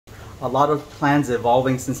a lot of plans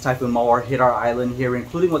evolving since Typhoon Mawar hit our island here,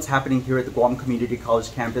 including what's happening here at the Guam Community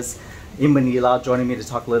College campus in Manila. Joining me to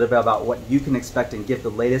talk a little bit about what you can expect and give the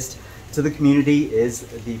latest to the community is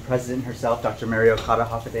the president herself, Dr. Mary Okada.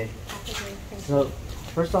 Hafide. So,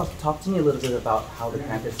 first off, talk to me a little bit about how the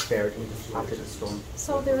campus fared after the storm.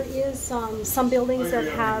 So there is some buildings that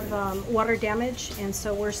have water damage, and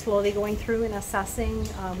so we're slowly going through and assessing.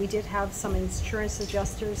 We did have some insurance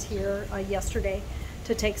adjusters here yesterday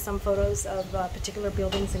to take some photos of particular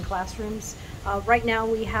buildings and classrooms. Right now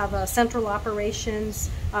we have central operations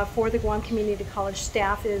for the Guam Community College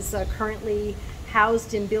staff is currently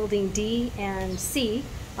housed in Building D and C,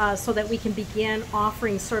 so that we can begin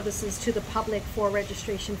offering services to the public for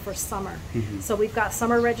registration for summer. So we've got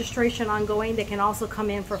summer registration ongoing. They can also come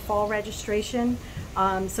in for fall registration.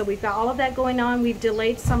 So we've got all of that going on. We've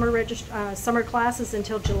delayed summer classes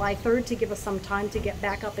until July 3rd to give us some time to get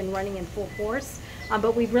back up and running in full force.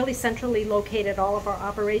 But we've really centrally located all of our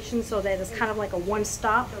operations so that it's kind of like a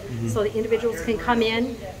one-stop. So the individuals can come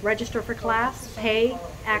in, register for class, pay,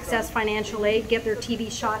 access financial aid, get their TV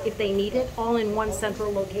shot if they need it, all in one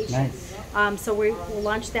central location. Nice. So we'll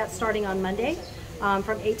launch that starting on Monday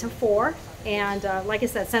from 8 to 4. And like I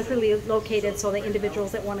said, centrally located so the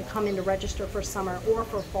individuals that want to come in to register for summer or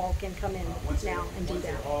for fall can come in now and do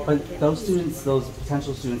that. But those students, those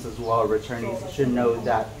potential students as well, returnees, should know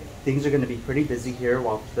that things are going to be pretty busy here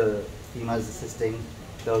while the FEMA is assisting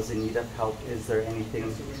those in need of help. Is there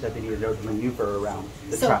anything that they need to know to maneuver around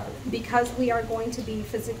the traffic? Because we are going to be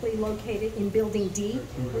physically located in Building D,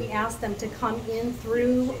 we ask them to come in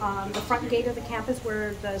through the front gate of the campus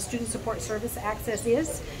where the Student Support Service access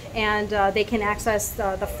is, and they can access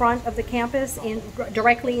the front of the campus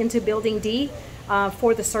directly into Building D.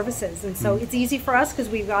 For the services, and so it's easy for us because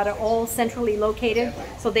we've got it all centrally located,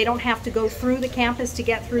 so they don't have to go through the campus to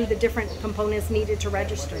get through the different components needed to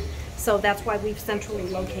register. So that's why we've centrally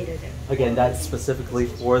located it. Again, that's specifically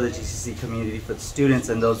for the GCC community, for the students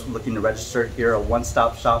and those looking to register here, a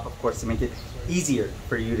one-stop shop, of course, to make it easier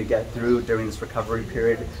for you to get through during this recovery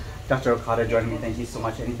period. Dr. Okada joining me, thank you so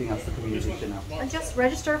much. Anything else the community should know? Just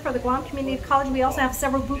register for the Guam Community College. We also have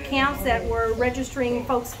several boot camps that we're registering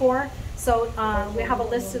folks for. So we have a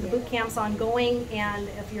list of the boot camps ongoing, and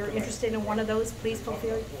if you're interested in one of those, please feel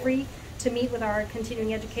free to meet with our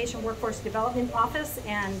Continuing Education Workforce Development Office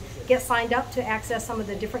and get signed up to access some of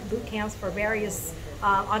the different boot camps for various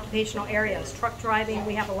occupational areas. Truck driving,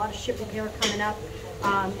 we have a lot of ship repair coming up,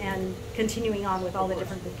 and continuing on with all the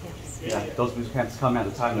different boot camps. Yeah, those boot camps come at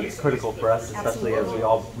a time that's critical for us, especially as we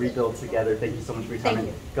all rebuild together. Thank you so much for your time. Thank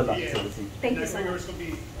you. Good luck to the team. Thank you so much.